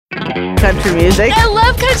Country music. I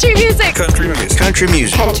love country music. Country music. Country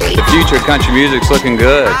music. Country. The future of country music's looking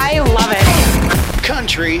good. I love it.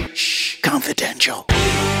 Country Confidential.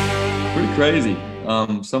 Pretty crazy.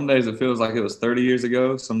 Some days it feels like it was 30 years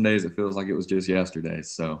ago. Some days it feels like it was just yesterday.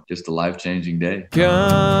 So just a life-changing day.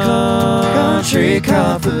 Country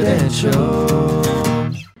Confidential.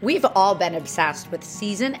 We've all been obsessed with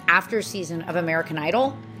season after season of American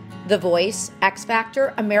Idol, The Voice, X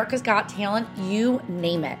Factor, America's Got Talent, you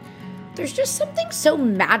name it. There's just something so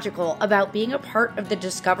magical about being a part of the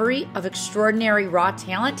discovery of extraordinary raw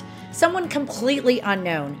talent, someone completely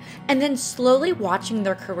unknown, and then slowly watching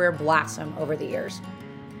their career blossom over the years.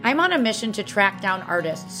 I'm on a mission to track down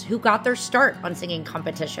artists who got their start on singing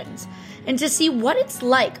competitions and to see what it's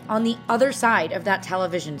like on the other side of that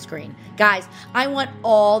television screen. Guys, I want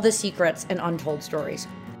all the secrets and untold stories.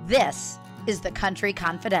 This is the Country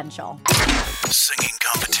Confidential. Singing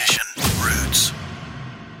competition roots.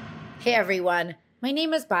 Hey everyone, my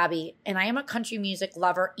name is Bobby, and I am a country music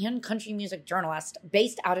lover and country music journalist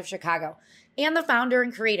based out of Chicago, and the founder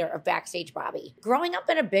and creator of Backstage Bobby. Growing up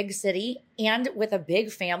in a big city and with a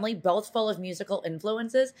big family, both full of musical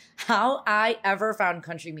influences, how I ever found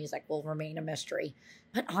country music will remain a mystery.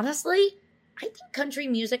 But honestly, I think country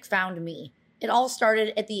music found me. It all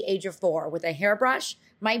started at the age of 4 with a hairbrush,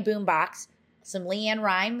 my boombox, some LeAnn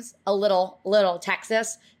Rimes, a little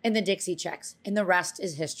Texas, and the Dixie Chicks, and the rest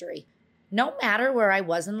is history. No matter where I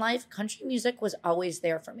was in life, country music was always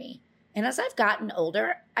there for me. And as I've gotten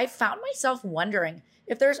older, I've found myself wondering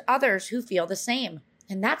if there's others who feel the same.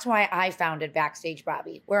 And that's why I founded Backstage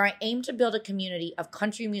Bobby, where I aim to build a community of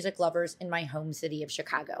country music lovers in my home city of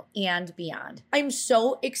Chicago and beyond. I'm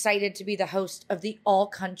so excited to be the host of the All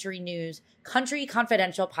Country News Country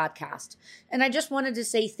Confidential podcast. And I just wanted to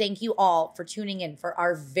say thank you all for tuning in for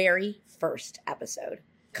our very first episode.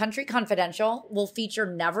 Country Confidential will feature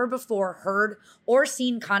never before heard or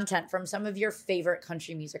seen content from some of your favorite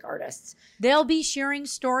country music artists. They'll be sharing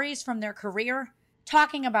stories from their career,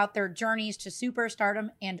 talking about their journeys to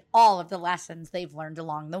superstardom and all of the lessons they've learned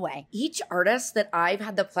along the way. Each artist that I've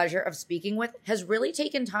had the pleasure of speaking with has really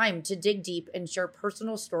taken time to dig deep and share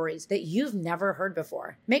personal stories that you've never heard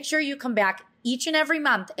before. Make sure you come back each and every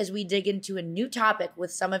month as we dig into a new topic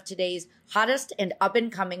with some of today's hottest and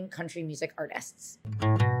up-and-coming country music artists.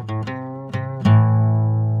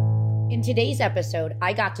 In today's episode,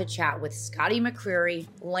 I got to chat with Scotty McCreery,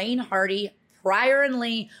 Lane Hardy, Pryor and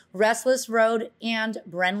Lee, Restless Road, and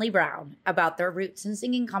Brenly Brown about their roots in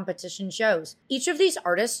singing competition shows. Each of these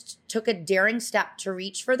artists took a daring step to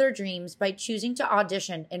reach for their dreams by choosing to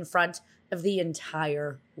audition in front of the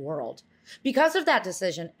entire world. Because of that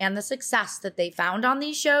decision and the success that they found on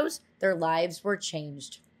these shows, their lives were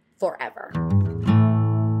changed forever.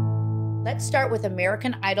 Let's start with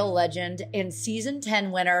American Idol legend and season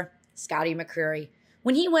 10 winner, Scotty McCreery.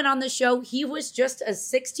 When he went on the show, he was just a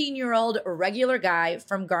 16-year-old regular guy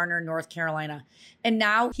from Garner, North Carolina. And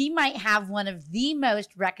now he might have one of the most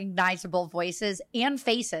recognizable voices and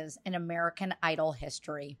faces in American Idol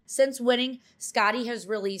history. Since winning, Scotty has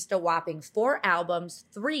released a whopping 4 albums,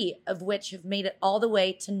 3 of which have made it all the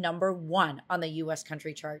way to number 1 on the U.S.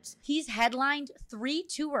 country charts. He's headlined 3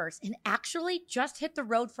 tours and actually just hit the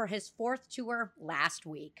road for his 4th tour last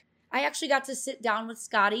week. I actually got to sit down with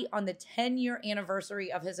Scotty on the 10-year anniversary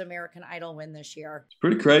of his American Idol win this year. It's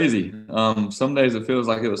pretty crazy. Some days it feels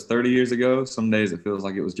like it was 30 years ago. Some days it feels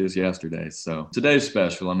like it was just yesterday. So today's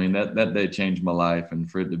special. I mean, that day changed my life, and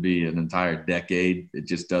for it to be an entire decade, it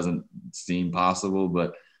just doesn't seem possible,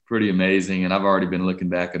 but pretty amazing. And I've already been looking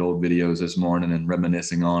back at old videos this morning and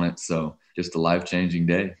reminiscing on it. So just a life-changing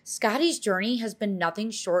day. Scotty's journey has been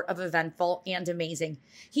nothing short of eventful and amazing.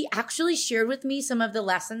 He actually shared with me some of the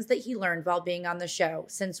lessons that he learned while being on the show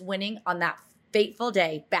since winning on that fateful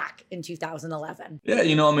day back in 2011. Yeah,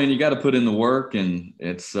 you got to put in the work, and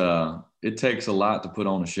it takes a lot to put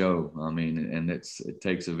on a show. I mean, and it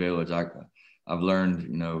takes a village. I've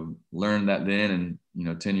learned that then, and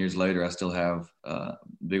 10 years later, I still have a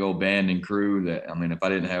big old band and crew that, if I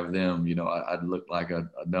didn't have them, I'd look like a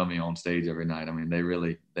dummy on stage every night. I mean,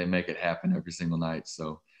 they make it happen every single night.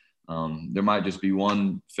 So there might just be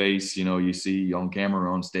one face, you see on camera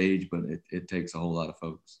or on stage, but it takes a whole lot of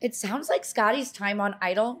folks. It sounds like Scotty's time on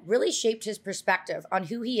Idol really shaped his perspective on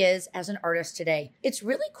who he is as an artist today. It's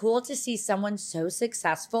really cool to see someone so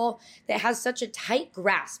successful that has such a tight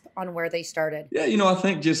grasp on where they started. Yeah, I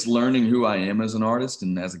think just learning who I am as an artist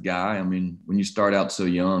and as a guy. I mean, when you start out so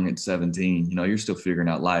young at 17, you're still figuring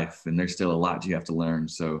out life, and there's still a lot you have to learn.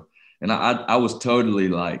 So, and I was totally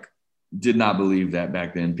like did not believe that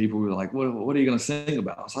back then. People were like, what are you going to sing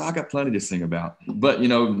about? I was like, I got plenty to sing about. But,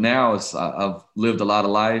 now I've lived a lot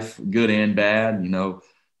of life, good and bad.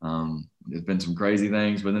 There's been some crazy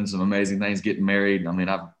things, but then some amazing things. Getting married, I mean,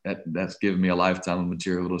 that's given me a lifetime of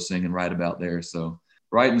material to sing and write about there. So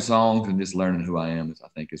writing songs and just learning who I am I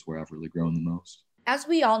think is where I've really grown the most. As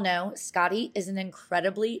we all know, Scotty is an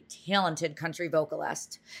incredibly talented country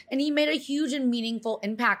vocalist, and he made a huge and meaningful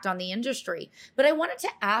impact on the industry. But I wanted to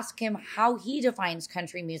ask him how he defines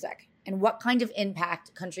country music and what kind of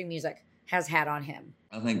impact country music has had on him.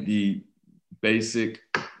 I think the basic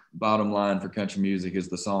bottom line for country music is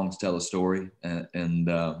the songs tell a story, and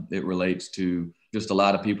it relates to just a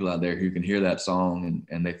lot of people out there who can hear that song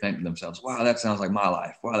and they think to themselves, wow, that sounds like my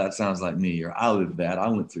life. Wow, that sounds like me. Or I lived that. I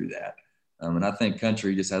went through that. And I think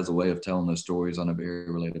country just has a way of telling those stories on a very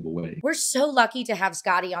relatable way. We're so lucky to have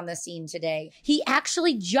Scotty on the scene today. He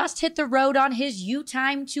actually just hit the road on his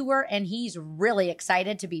U-Time tour, and he's really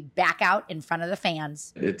excited to be back out in front of the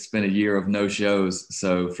fans. It's been a year of no shows.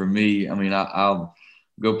 So for me, I mean, I'll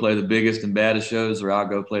go play the biggest and baddest shows, or I'll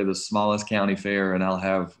go play the smallest county fair, and I'll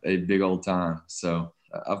have a big old time. So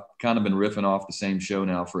I've kind of been riffing off the same show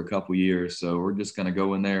now for a couple years. So we're just going to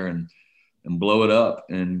go in there and blow it up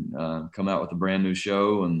and come out with a brand new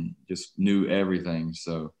show and just new everything.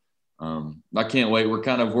 So I can't wait. We're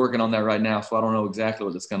kind of working on that right now. So I don't know exactly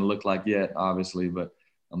what it's going to look like yet, obviously, but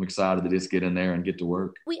I'm excited to just get in there and get to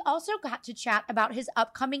work. We also got to chat about his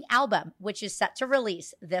upcoming album, which is set to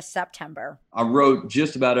release this September. I wrote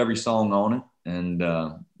just about every song on it. And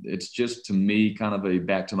it's just, to me, kind of a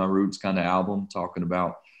back to my roots kind of album, talking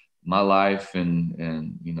about my life and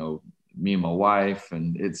me and my wife,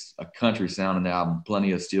 and it's a country sounding album,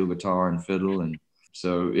 plenty of steel guitar and fiddle. And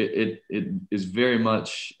so it is very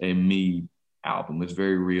much a me album. It's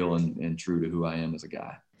very real and true to who I am as a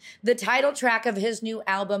guy. The title track of his new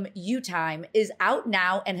album, U-Time, is out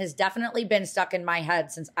now and has definitely been stuck in my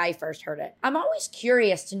head since I first heard it. I'm always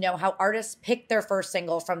curious to know how artists pick their first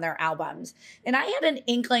single from their albums. And I had an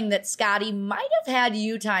inkling that Scotty might have had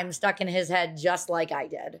U-Time stuck in his head just like I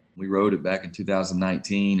did. We wrote it back in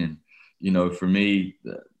 2019. And, for me,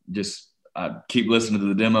 I'd keep listening to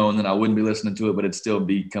the demo and then I wouldn't be listening to it, but it'd still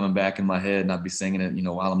be coming back in my head and I'd be singing it,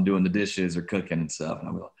 while I'm doing the dishes or cooking and stuff. And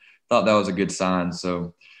I thought that was a good sign.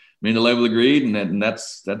 So me and the label agreed, and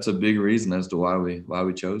that's a big reason as to why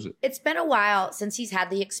we chose it. It's been a while since he's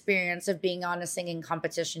had the experience of being on a singing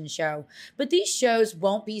competition show, but these shows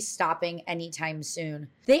won't be stopping anytime soon.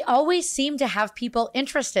 They always seem to have people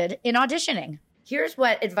interested in auditioning. Here's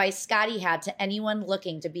what advice Scotty had to anyone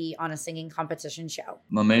looking to be on a singing competition show.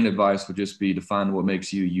 My main advice would just be to find what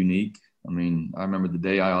makes you unique. I mean, I remember the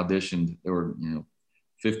day I auditioned, there were,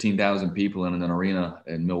 15,000 people in an arena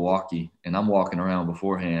in Milwaukee, and I'm walking around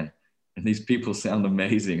beforehand, and these people sound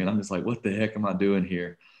amazing, and I'm just like, what the heck am I doing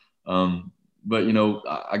here? But,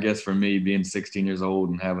 I guess for me, being 16 years old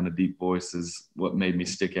and having a deep voice is what made me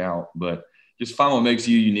stick out. But just find what makes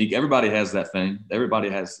you unique. Everybody has that thing.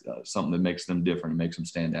 Everybody has something that makes them different and makes them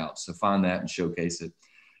stand out. So find that and showcase it.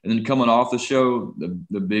 And then coming off the show,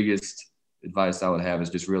 the biggest advice I would have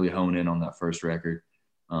is just really hone in on that first record.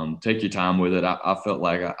 Take your time with it. I felt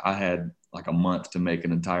like I had like a month to make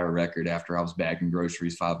an entire record after I was bagging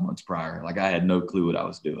groceries 5 months prior. Like I had no clue what I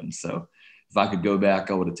was doing. So if I could go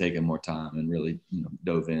back, I would have taken more time and really,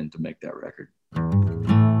 dove in to make that record.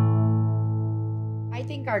 I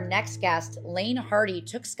think our next guest, Lane Hardy,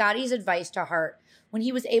 took Scotty's advice to heart when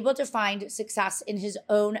he was able to find success in his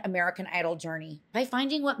own American Idol journey by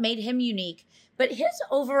finding what made him unique. But his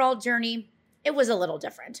overall journey, it was a little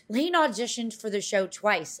different. Lane auditioned for the show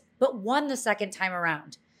twice, but won the second time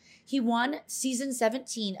around. He won season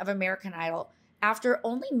 17 of American Idol after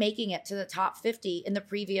only making it to the top 50 in the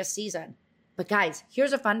previous season. But guys,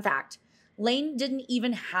 here's a fun fact. Lane didn't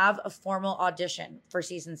even have a formal audition for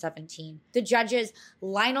season 17. The judges,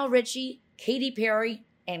 Lionel Richie, Katy Perry,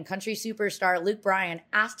 and country superstar Luke Bryan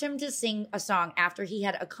asked him to sing a song after he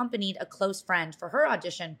had accompanied a close friend for her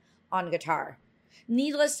audition on guitar.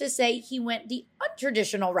 Needless to say, he went the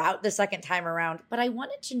untraditional route the second time around, but I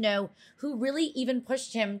wanted to know who really even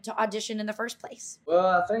pushed him to audition in the first place.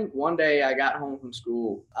 Well, I think one day I got home from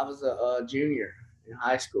school. I was a junior in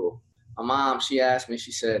high school. My mom, she asked me,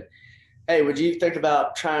 she said, hey, would you think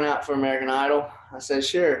about trying out for American Idol? I said,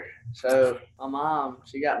 sure. So my mom,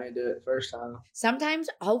 she got me to do it the first time. Sometimes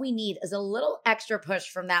all we need is a little extra push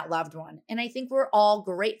from that loved one. And I think we're all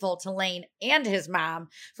grateful to Lane and his mom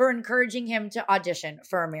for encouraging him to audition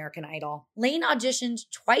for American Idol. Lane auditioned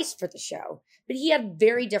twice for the show, but he had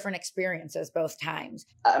very different experiences both times.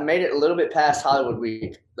 I made it a little bit past Hollywood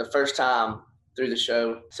Week the first time through the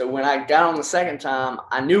show. So when I got on the second time,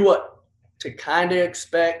 I knew what to kind of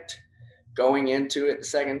expect going into it the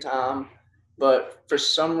second time. But for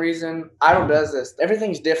some reason, Idol does this.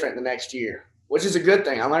 Everything's different the next year, which is a good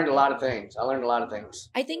thing. I learned a lot of things.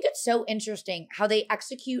 I think it's so interesting how they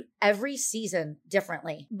execute every season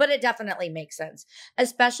differently, but it definitely makes sense,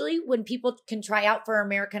 especially when people can try out for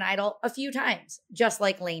American Idol a few times, just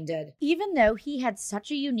like Lane did. Even though he had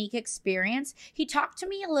such a unique experience, he talked to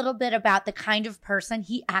me a little bit about the kind of person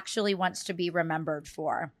he actually wants to be remembered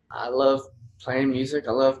for. I love playing music.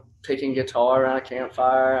 I love picking guitar around a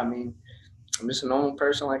campfire. I mean, I'm just a normal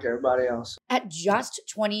person like everybody else. At just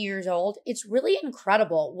 20 years old, it's really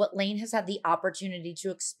incredible what Lane has had the opportunity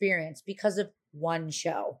to experience because of one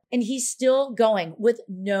show. And he's still going with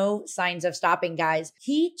no signs of stopping, guys.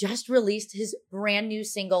 He just released his brand new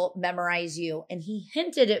single, Memorize You, and he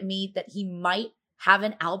hinted at me that he might have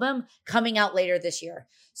an album coming out later this year.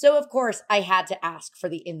 So, of course, I had to ask for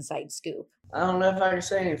the inside scoop. I don't know if I can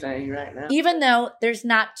say anything right now. Even though there's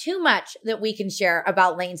not too much that we can share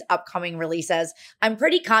about Lane's upcoming releases, I'm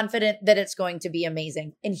pretty confident that it's going to be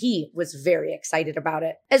amazing, and he was very excited about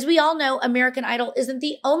it. As we all know, American Idol isn't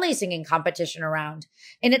the only singing competition around,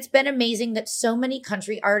 and it's been amazing that so many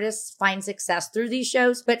country artists find success through these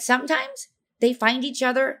shows, but sometimes they find each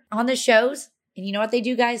other on the shows, and you know what they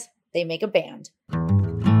do, guys? They make a band.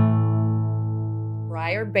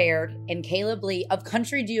 Pryor Baird and Caleb Lee of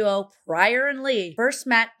country duo Pryor and Lee first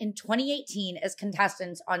met in 2018 as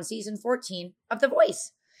contestants on season 14 of The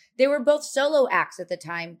Voice. They were both solo acts at the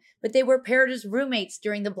time, but they were paired as roommates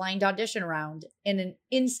during the blind audition round, and an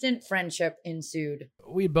instant friendship ensued.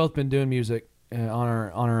 We'd both been doing music on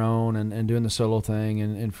our own and doing the solo thing,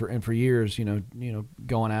 and for years, you know,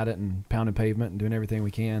 going at it and pounding pavement and doing everything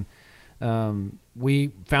we can.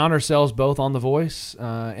 We found ourselves both on The Voice.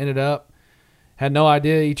 Ended up. Had no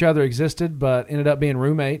idea each other existed, but ended up being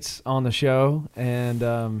roommates on the show,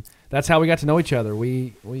 and that's how we got to know each other.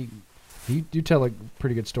 You tell a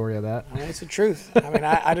pretty good story of that. It's the truth. I mean,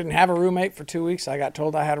 I didn't have a roommate for 2 weeks. I got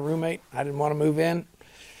told I had a roommate. I didn't want to move in.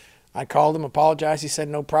 I called him, apologized. He said,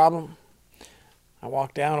 no problem. I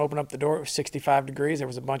walked down, opened up the door. It was 65 degrees. There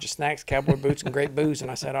was a bunch of snacks, cowboy boots, and great booze, and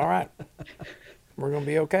I said, all right. We're gonna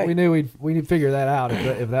be okay. We knew we'd figure that out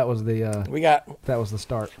if that was the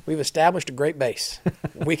start. We've established a great base.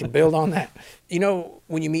 We can build on that. You know,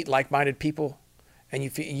 when you meet like-minded people, and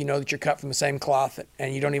you know that you're cut from the same cloth,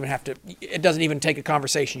 and you don't even have to. It doesn't even take a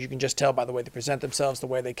conversation. You can just tell by the way they present themselves, the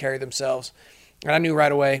way they carry themselves. And I knew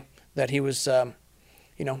right away that he was, one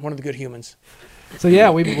of the good humans. So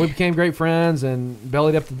yeah, we became great friends and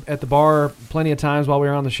bellied up at the bar plenty of times while we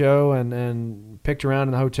were on the show, and picked around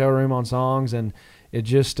in the hotel room on songs, and we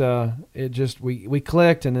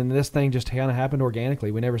clicked, and then this thing just kind of happened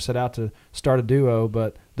organically. We never set out to start a duo,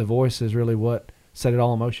 but The Voice is really what set it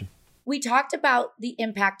all in motion. We talked about the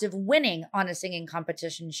impact of winning on a singing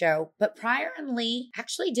competition show, but Pryor and Lee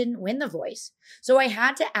actually didn't win The Voice. So I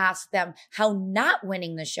had to ask them how not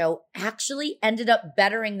winning the show actually ended up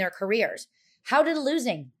bettering their careers. How did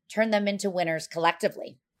losing turn them into winners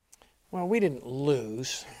collectively? Well, we didn't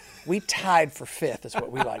lose. We tied for fifth is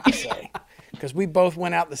what we like to say, because we both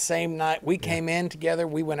went out the same night. We came in together.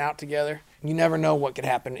 We went out together. You never know what could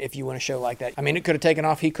happen if you win a show like that. I mean, it could have taken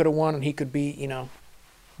off. He could have won, and he could be,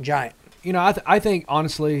 giant. I think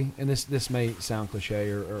honestly, and this may sound cliche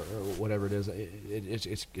or whatever it is,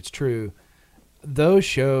 it's true. Those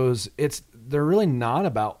shows, they're really not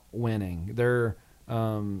about winning. They're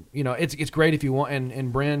it's great if you want,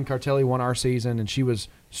 and Brynn Cartelli won our season, and she was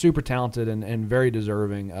super talented and very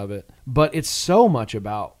deserving of it. But it's so much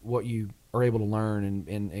about what you are able to learn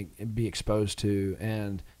and be exposed to.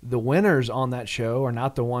 And the winners on that show are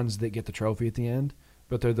not the ones that get the trophy at the end,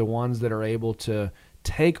 but they're the ones that are able to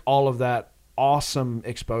take all of that awesome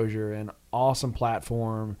exposure and awesome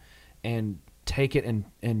platform and take it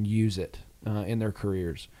and use it in their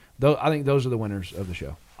careers. Though I think those are the winners of the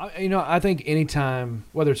show. I think anytime,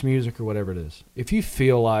 whether it's music or whatever it is, if you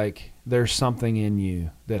feel like there's something in you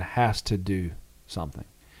that has to do something,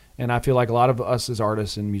 and I feel like a lot of us as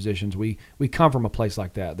artists and musicians, we come from a place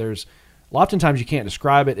like that. There's oftentimes you can't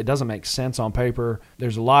describe it. It doesn't make sense on paper.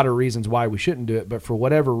 There's a lot of reasons why we shouldn't do it, but for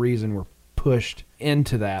whatever reason, we're pushed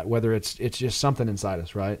into that, whether it's just something inside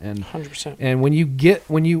us, right? And 100%. And when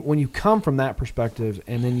you come from that perspective,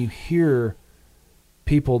 and then you hear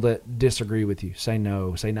people that disagree with you, say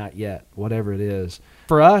no, say not yet, whatever it is.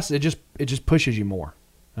 For us, it just pushes you more.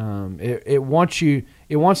 You want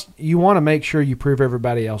to make sure you prove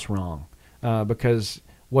everybody else wrong, because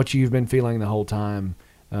what you've been feeling the whole time,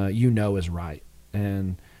 is right.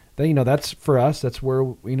 And that's for us. That's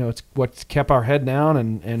where it's what's kept our head down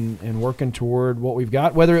and working toward what we've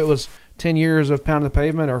got. Whether it was 10 years of Pounding the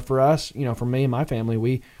Pavement, or for us, for me and my family,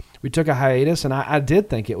 we took a hiatus, and I did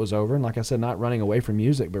think it was over. And like I said, not running away from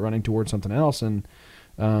music, but running towards something else. And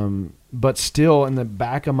but still in the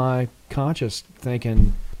back of my conscious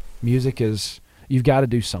thinking, music you've got to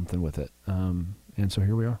do something with it. And so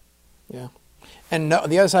here we are. Yeah. And no,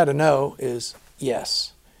 the other side of no is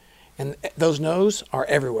yes. And those no's are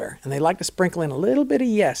everywhere. And they like to sprinkle in a little bit of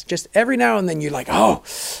yes. Just every now and then you're like, oh,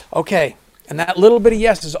 okay. And that little bit of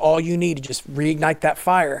yes is all you need to just reignite that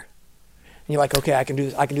fire. And you're like, okay, I can do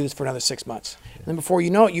this. I can do this for another 6 months. And then before you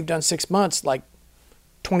know it, you've done 6 months like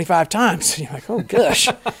 25 times. And you're like, oh gosh,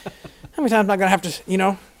 how many times am I going to have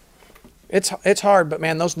to, it's hard, but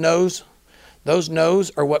man, those no's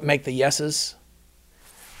are what make the yeses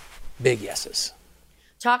big yeses.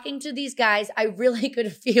 Talking to these guys, I really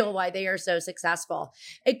could feel why they are so successful.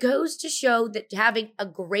 It goes to show that having a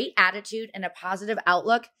great attitude and a positive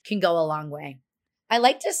outlook can go a long way. I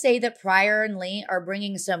like to say that Pryor and Lee are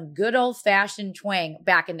bringing some good old-fashioned twang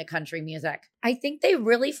back into country music. I think they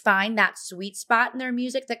really find that sweet spot in their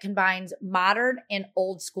music that combines modern and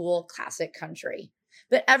old-school classic country.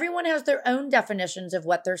 But everyone has their own definitions of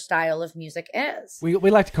what their style of music is. We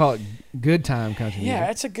like to call it good time country music.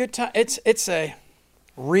 Yeah, it's a good time. It's a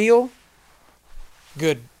real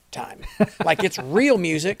good time. Like, it's real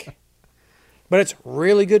music, but it's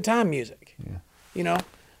really good time music. Yeah.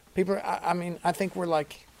 People, I think we're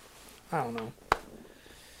like, I don't know.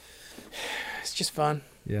 It's just fun.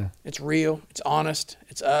 Yeah. It's real. It's honest.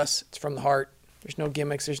 It's us. It's from the heart. There's no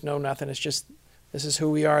gimmicks. There's no nothing. It's just, this is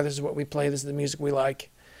who we are. This is what we play. This is the music we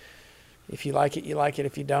like. If you like it, you like it.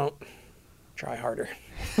 If you don't, try harder.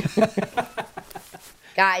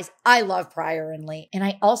 Guys, I love Pryor and Lee. And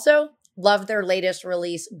I also love their latest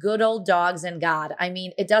release, Good Old Dogs and God. I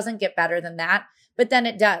mean, it doesn't get better than that, but then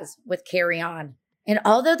it does with Carry On. And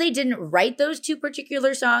although they didn't write those two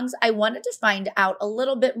particular songs, I wanted to find out a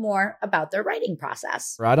little bit more about their writing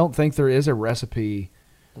process. I don't think there is a recipe.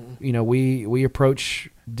 We approach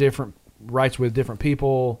different writes with different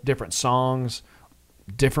people, different songs,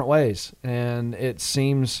 different ways. And it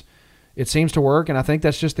seems to work. And I think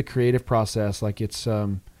that's just the creative process. Like it's,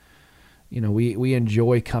 we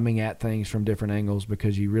enjoy coming at things from different angles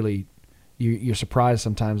because you're surprised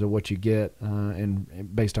sometimes at what you get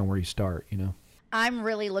and based on where you start, I'm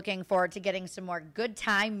really looking forward to getting some more good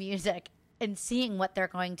time music and seeing what they're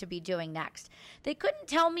going to be doing next. They couldn't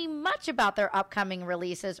tell me much about their upcoming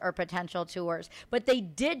releases or potential tours, but they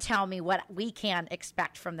did tell me what we can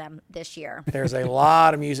expect from them this year. There's a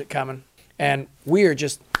lot of music coming, and we're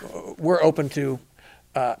open to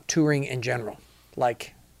touring in general.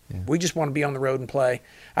 Like, we just want to be on the road and play.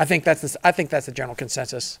 I think that's the general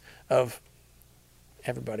consensus of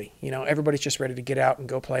everybody. Everybody's just ready to get out and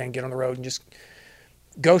go play and get on the road and just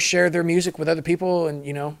go share their music with other people,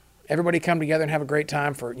 and everybody come together and have a great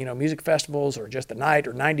time for music festivals or just a night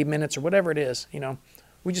or 90 minutes or whatever it is.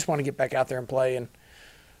 We just want to get back out there and play and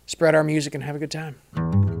spread our music and have a good time.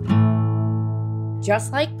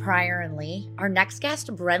 Just like Pryor and Lee, our next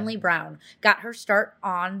guest, Brenly Brown, got her start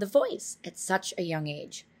on The Voice at such a young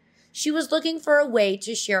age. She was looking for a way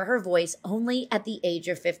to share her voice only at the age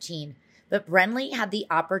of 15. But Brenly had the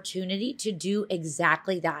opportunity to do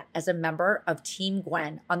exactly that as a member of Team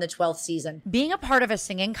Gwen on the 12th season. Being a part of a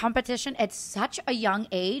singing competition at such a young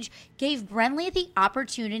age gave Brenly the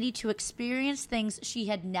opportunity to experience things she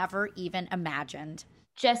had never even imagined.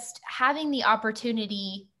 Just having the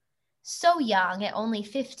opportunity so young, at only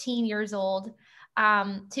 15 years old,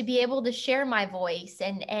 to be able to share my voice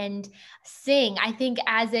and sing. I think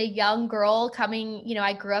as a young girl coming,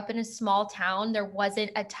 I grew up in a small town. There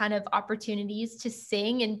wasn't a ton of opportunities to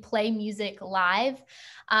sing and play music live.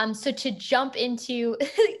 So to jump into,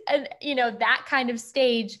 that kind of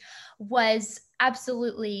stage was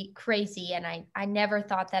absolutely crazy. And I never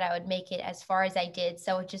thought that I would make it as far as I did.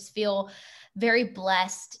 So I just feel very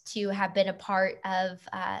blessed to have been a part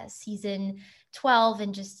of season 12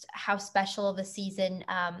 and just how special of a season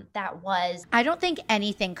that was. I don't think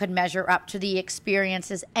anything could measure up to the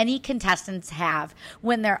experiences any contestants have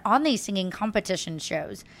when they're on these singing competition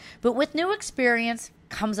shows. But with new experience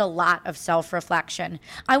comes a lot of self-reflection.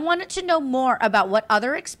 I wanted to know more about what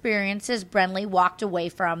other experiences Brenly walked away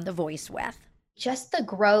from The Voice with. Just the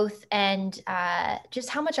growth and just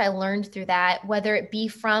how much I learned through that, whether it be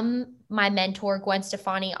from my mentor, Gwen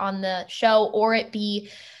Stefani, on the show, or it be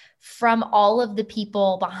from all of the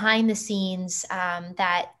people behind the scenes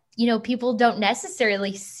that people don't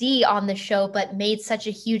necessarily see on the show, but made such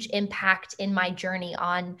a huge impact in my journey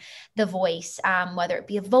on The Voice, whether it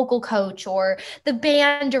be a vocal coach or the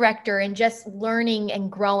band director, and just learning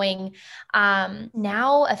and growing.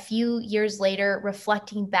 Now, a few years later,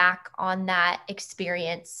 reflecting back on that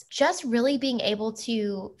experience, just really being able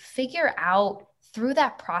to figure out through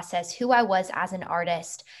that process who I was as an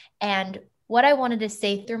artist and what I wanted to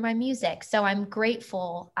say through my music. So I'm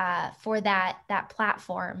grateful for that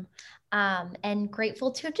platform, and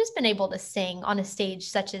grateful to have just been able to sing on a stage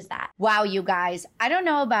such as that. Wow, you guys, I don't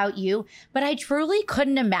know about you, but I truly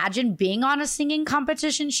couldn't imagine being on a singing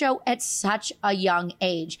competition show at such a young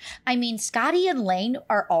age. I mean, Scotty and Lane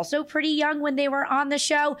are also pretty young when they were on the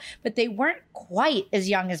show, but they weren't quite as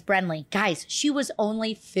young as Brenly. Guys, she was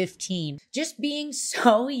only 15. Just being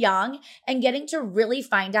so young and getting to really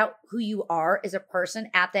find out who you are as a person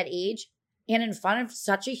at that age and in front of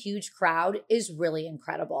such a huge crowd is really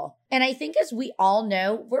incredible. And I think, as we all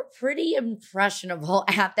know, we're pretty impressionable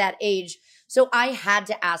at that age. So I had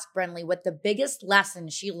to ask Brenly what the biggest lesson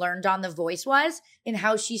she learned on The Voice was and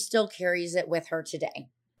how she still carries it with her today.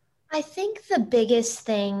 I think the biggest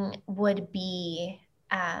thing would be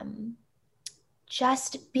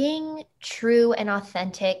just being true and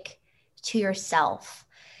authentic to yourself.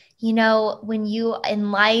 When you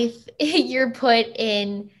in life, you're put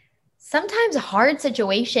in sometimes hard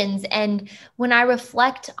situations. And when I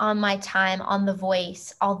reflect on my time on The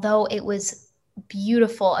Voice, although it was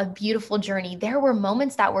beautiful, a beautiful journey, there were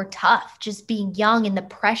moments that were tough, just being young and the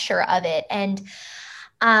pressure of it. And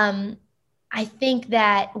I think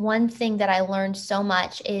that one thing that I learned so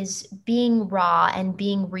much is being raw and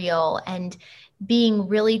being real and being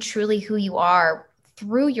really truly who you are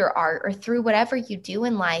through your art or through whatever you do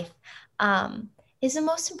in life is the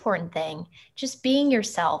most important thing, just being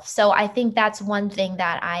yourself. So I think that's one thing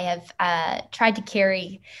that I have tried to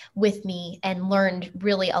carry with me and learned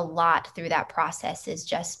really a lot through that process, is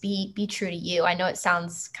just be true to you. I know it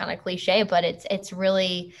sounds kind of cliche, but it's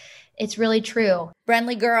really true.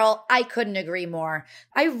 Brenly girl, I couldn't agree more.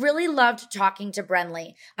 I really loved talking to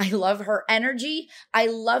Brenly. I love her energy. I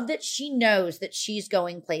love that she knows that she's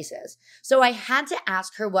going places. So I had to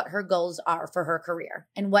ask her what her goals are for her career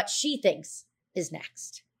and what she thinks is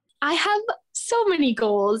next. I have so many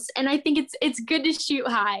goals, and I think it's good to shoot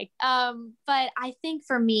high. But I think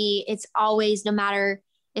for me, it's always, no matter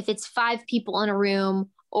if it's 5 people in a room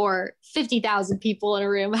or 50,000 people in a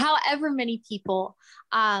room, however many people,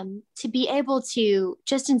 to be able to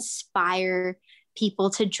just inspire people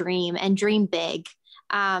to dream and dream big.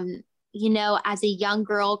 As a young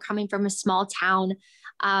girl coming from a small town,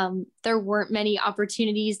 there weren't many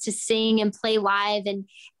opportunities to sing and play live.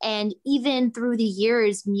 And even through the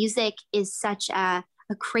years, music is such a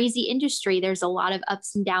crazy industry. There's a lot of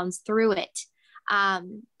ups and downs through it.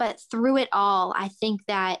 But through it all, I think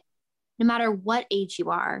that no matter what age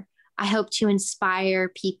you are, I hope to inspire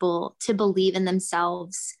people to believe in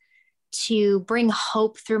themselves, to bring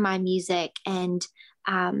hope through my music, and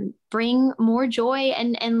bring more joy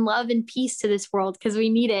and love and peace to this world, because we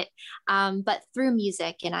need it. But through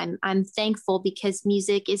music, and I'm thankful, because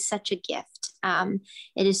music is such a gift.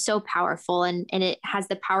 It is so powerful, and it has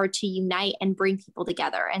the power to unite and bring people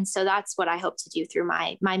together. And so that's what I hope to do through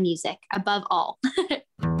my music above all.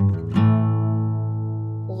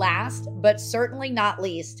 Last, but certainly not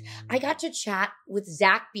least, I got to chat with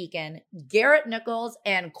Zach Beacon, Garrett Nichols,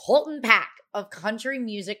 and Colton Pack of country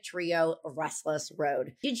music trio Restless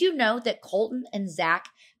Road. Did you know that Colton and Zach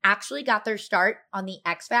actually got their start on the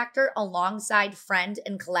X Factor alongside friend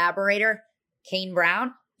and collaborator Kane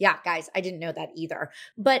Brown? Yeah, guys, I didn't know that either.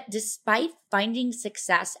 But despite finding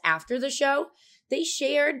success after the show, they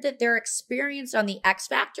shared that their experience on the X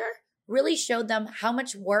Factor really showed them how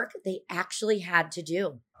much work they actually had to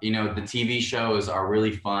do. The TV shows are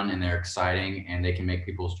really fun and they're exciting and they can make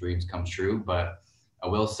people's dreams come true. But I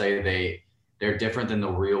will say they're different than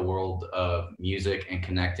the real world of music and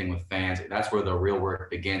connecting with fans. That's where the real work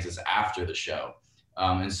begins, is after the show.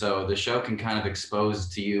 And so the show can kind of expose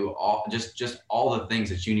to you all the things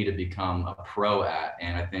that you need to become a pro at.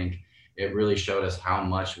 And I think it really showed us how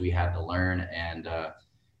much we had to learn. And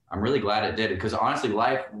I'm really glad it did, because honestly,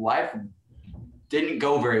 life didn't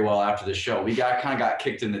go very well after the show. We kind of got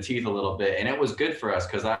kicked in the teeth a little bit, and it was good for us,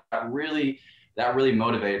 because that really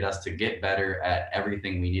motivated us to get better at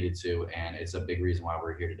everything we needed to. And it's a big reason why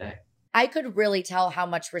we're here today. I could really tell how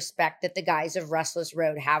much respect that the guys of Restless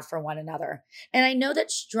Road have for one another. And I know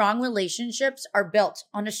that strong relationships are built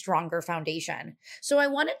on a stronger foundation. So I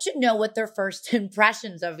wanted to know what their first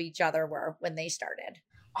impressions of each other were when they started.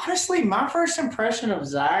 Honestly, my first impression of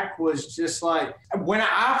Zach was just like when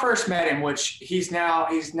I first met him, which he's now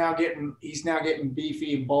getting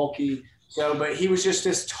beefy and bulky. So, but he was just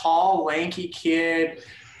this tall, lanky kid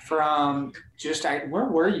from where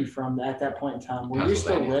were you from at that point in time? Were you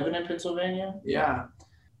still living in Pennsylvania? Yeah.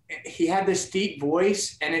 He had this deep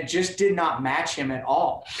voice, and it just did not match him at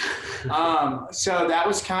all. So that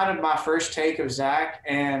was kind of my first take of Zach,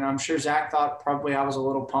 and I'm sure Zach thought probably I was a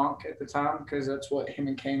little punk at the time because that's what him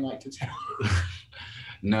and Kane like to tell.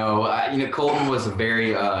 No, Colton was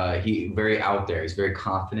very out there. He's very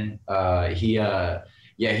confident. He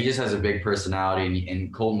just has a big personality,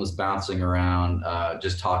 and Colton was bouncing around,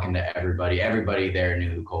 just talking to everybody. Everybody there knew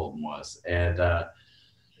who Colton was, and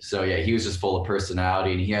so yeah, he was just full of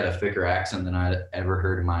personality, and he had a thicker accent than I'd ever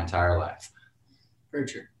heard in my entire life. Very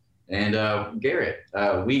true. And Garrett,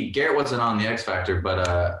 Garrett wasn't on the X Factor,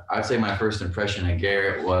 but I'd say my first impression of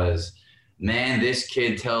Garrett was, man, this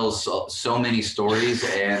kid tells so many stories,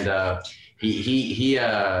 and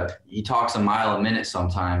he talks a mile a minute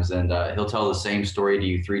sometimes, and he'll tell the same story to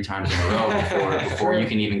you 3 times in a row before you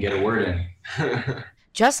can even get a word in.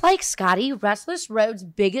 Just like Scotty, Restless Road's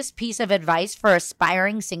biggest piece of advice for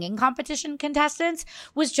aspiring singing competition contestants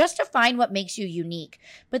was just to find what makes you unique.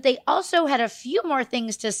 But they also had a few more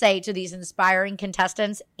things to say to these inspiring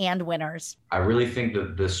contestants and winners. I really think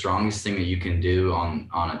that the strongest thing that you can do on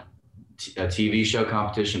a TV show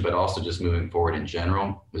competition, but also just moving forward in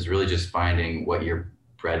general, was really just finding what your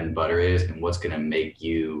bread and butter is and what's going to make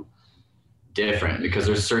you different, because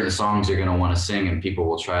there's certain songs you're going to want to sing and people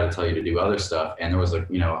will try to tell you to do other stuff. And there was a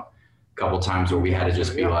couple times where we had to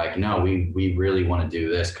just be like, no, we really want to do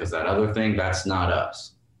this because that other thing, that's not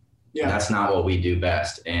us. Yeah. That's not what we do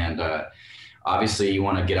best. And obviously you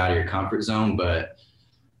want to get out of your comfort zone, but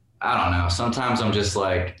I don't know. Sometimes I'm just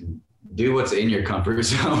like, do what's in your comfort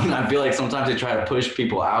zone. I feel like sometimes they try to push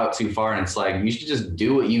people out too far, and it's like, you should just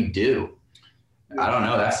do what you do. I don't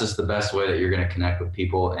know. That's just the best way that you're going to connect with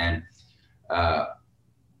people. And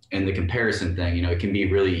the comparison thing, it can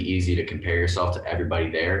be really easy to compare yourself to everybody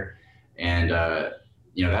there. And,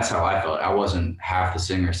 that's how I felt. I wasn't half the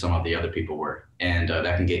singer some of the other people were. And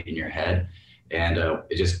that can get in your head. And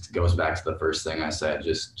it just goes back to the first thing I said,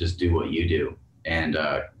 just do what you do. And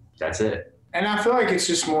that's it. And I feel like it's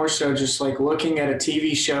just more so just like looking at a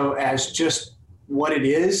TV show as just what it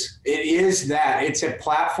is. It is that. It's a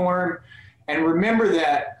platform. And remember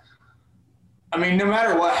that, I mean, no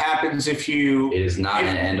matter what happens, it is not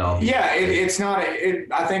an end all. Yeah, it's not.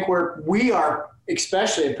 I think we are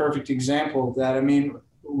especially a perfect example of that. I mean,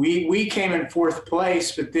 we came in 4th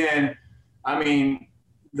place, but then, I mean,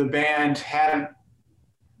 the band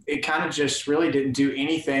it kind of just really didn't do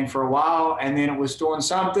anything for a while, and then it was doing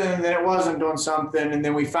something, and then it wasn't doing something, and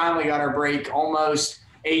then we finally got our break almost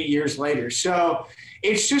 8 years later. So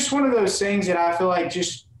it's just one of those things that I feel like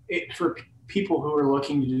for people who are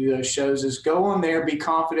looking to do those shows is go on there, be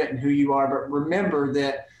confident in who you are, but remember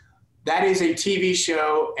that is a TV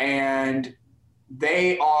show and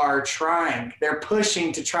they are they're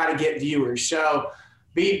pushing to try to get viewers. So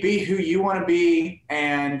be who you want to be,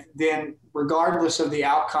 and then regardless of the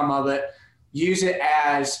outcome of it, use it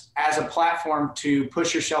as a platform to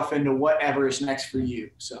push yourself into whatever is next for you.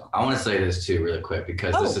 So I want to say this too really quick,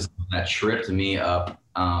 because this is something that tripped me up,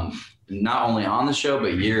 not only on the show,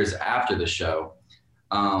 but years after the show.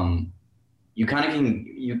 You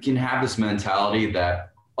can have this mentality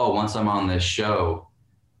that, once I'm on this show,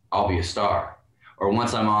 I'll be a star. Or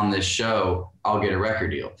once I'm on this show, I'll get a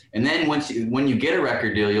record deal. And then when you get a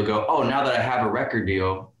record deal, you'll go, now that I have a record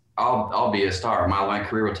deal, I'll be a star. My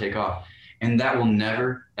career will take off. And that will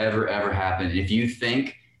never, ever, ever happen. If you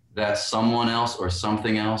think that someone else or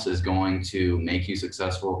something else is going to make you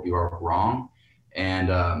successful, you are wrong. And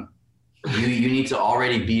you need to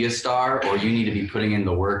already be a star, or you need to be putting in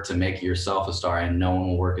the work to make yourself a star, and no one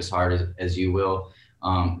will work as hard as you will.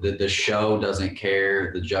 The show doesn't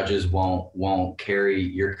care. The judges won't carry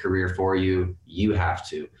your career for you. You have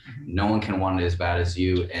to. No one can want it as bad as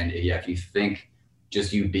you. And if you think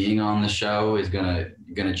just you being on the show is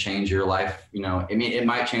gonna change your life, it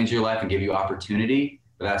might change your life and give you opportunity,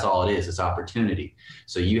 but that's all it is. It's opportunity.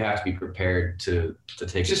 So you have to be prepared to take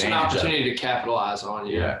advantage of it. Just an opportunity to capitalize on.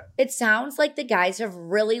 Yeah. It sounds like the guys have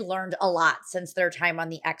really learned a lot since their time on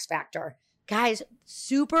the X Factor. Guys,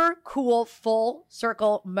 super cool full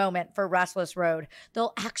circle moment for Restless Road.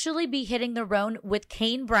 They'll actually be hitting the road with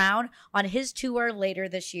Kane Brown on his tour later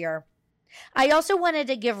this year. I also wanted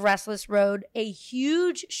to give Restless Road a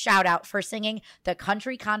huge shout out for singing the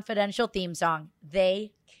Country Confidential theme song.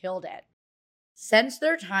 They killed it. Since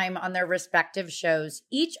their time on their respective shows,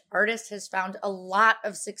 each artist has found a lot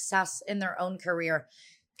of success in their own career.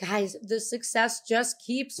 Guys, the success just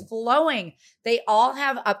keeps flowing. They all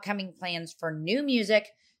have upcoming plans for new music,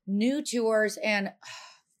 new tours, and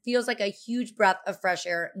feels like a huge breath of fresh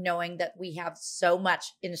air knowing that we have so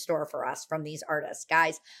much in store for us from these artists.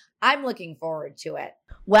 Guys, I'm looking forward to it.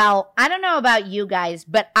 Well, I don't know about you guys,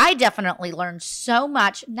 but I definitely learned so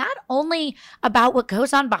much, not only about what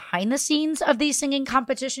goes on behind the scenes of these singing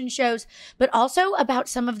competition shows, but also about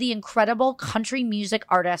some of the incredible country music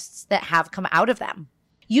artists that have come out of them.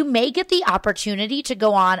 You may get the opportunity to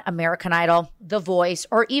go on American Idol, The Voice,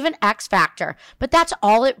 or even X Factor, but that's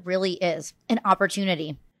all it really is, an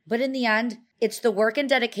opportunity. But in the end, it's the work and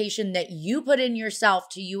dedication that you put in yourself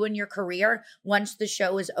to you and your career once the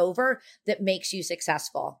show is over that makes you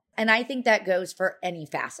successful. And I think that goes for any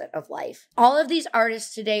facet of life. All of these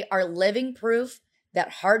artists today are living proof that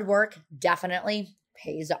hard work definitely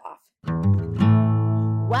pays off.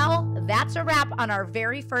 Well, that's a wrap on our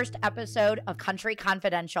very first episode of Country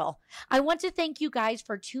Confidential. I want to thank you guys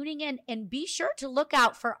for tuning in, and be sure to look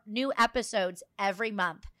out for new episodes every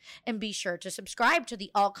month. And be sure to subscribe to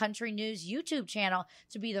the All Country News YouTube channel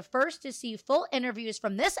to be the first to see full interviews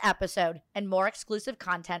from this episode and more exclusive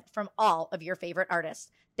content from all of your favorite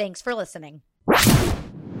artists. Thanks for listening.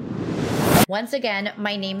 Once again,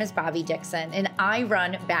 my name is Bobby Dixon, and I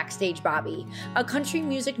run Backstage Bobby, a country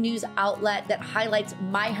music news outlet that highlights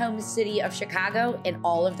my home city of Chicago and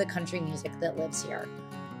all of the country music that lives here.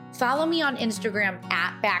 Follow me on Instagram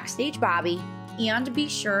at Backstage Bobby, and be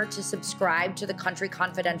sure to subscribe to the Country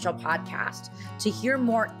Confidential podcast to hear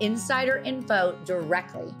more insider info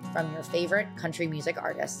directly from your favorite country music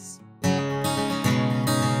artists.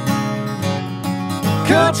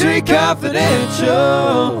 Country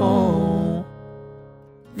Confidential.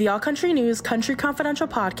 The All Country News Country Confidential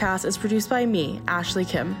podcast is produced by me, Ashley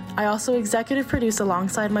Kim. I also executive produce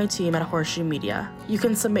alongside my team at Horseshoe Media. You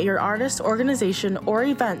can submit your artist, organization, or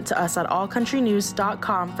event to us at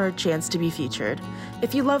allcountrynews.com for a chance to be featured.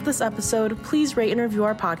 If you love this episode, please rate and review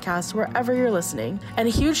our podcast wherever you're listening. And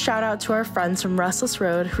a huge shout out to our friends from Restless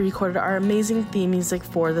Road who recorded our amazing theme music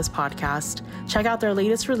for this podcast. Check out their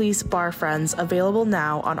latest release, Bar Friends, available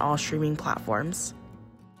now on all streaming platforms.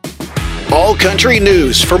 All Country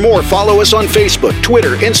News. For more, follow us on Facebook,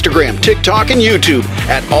 Twitter, Instagram, TikTok, and YouTube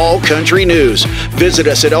at All Country News. Visit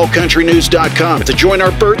us at allcountrynews.com to join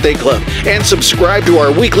our birthday club and subscribe to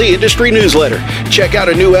our weekly industry newsletter. Check out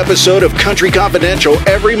a new episode of Country Confidential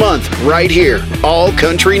every month right here, All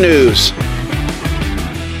Country News.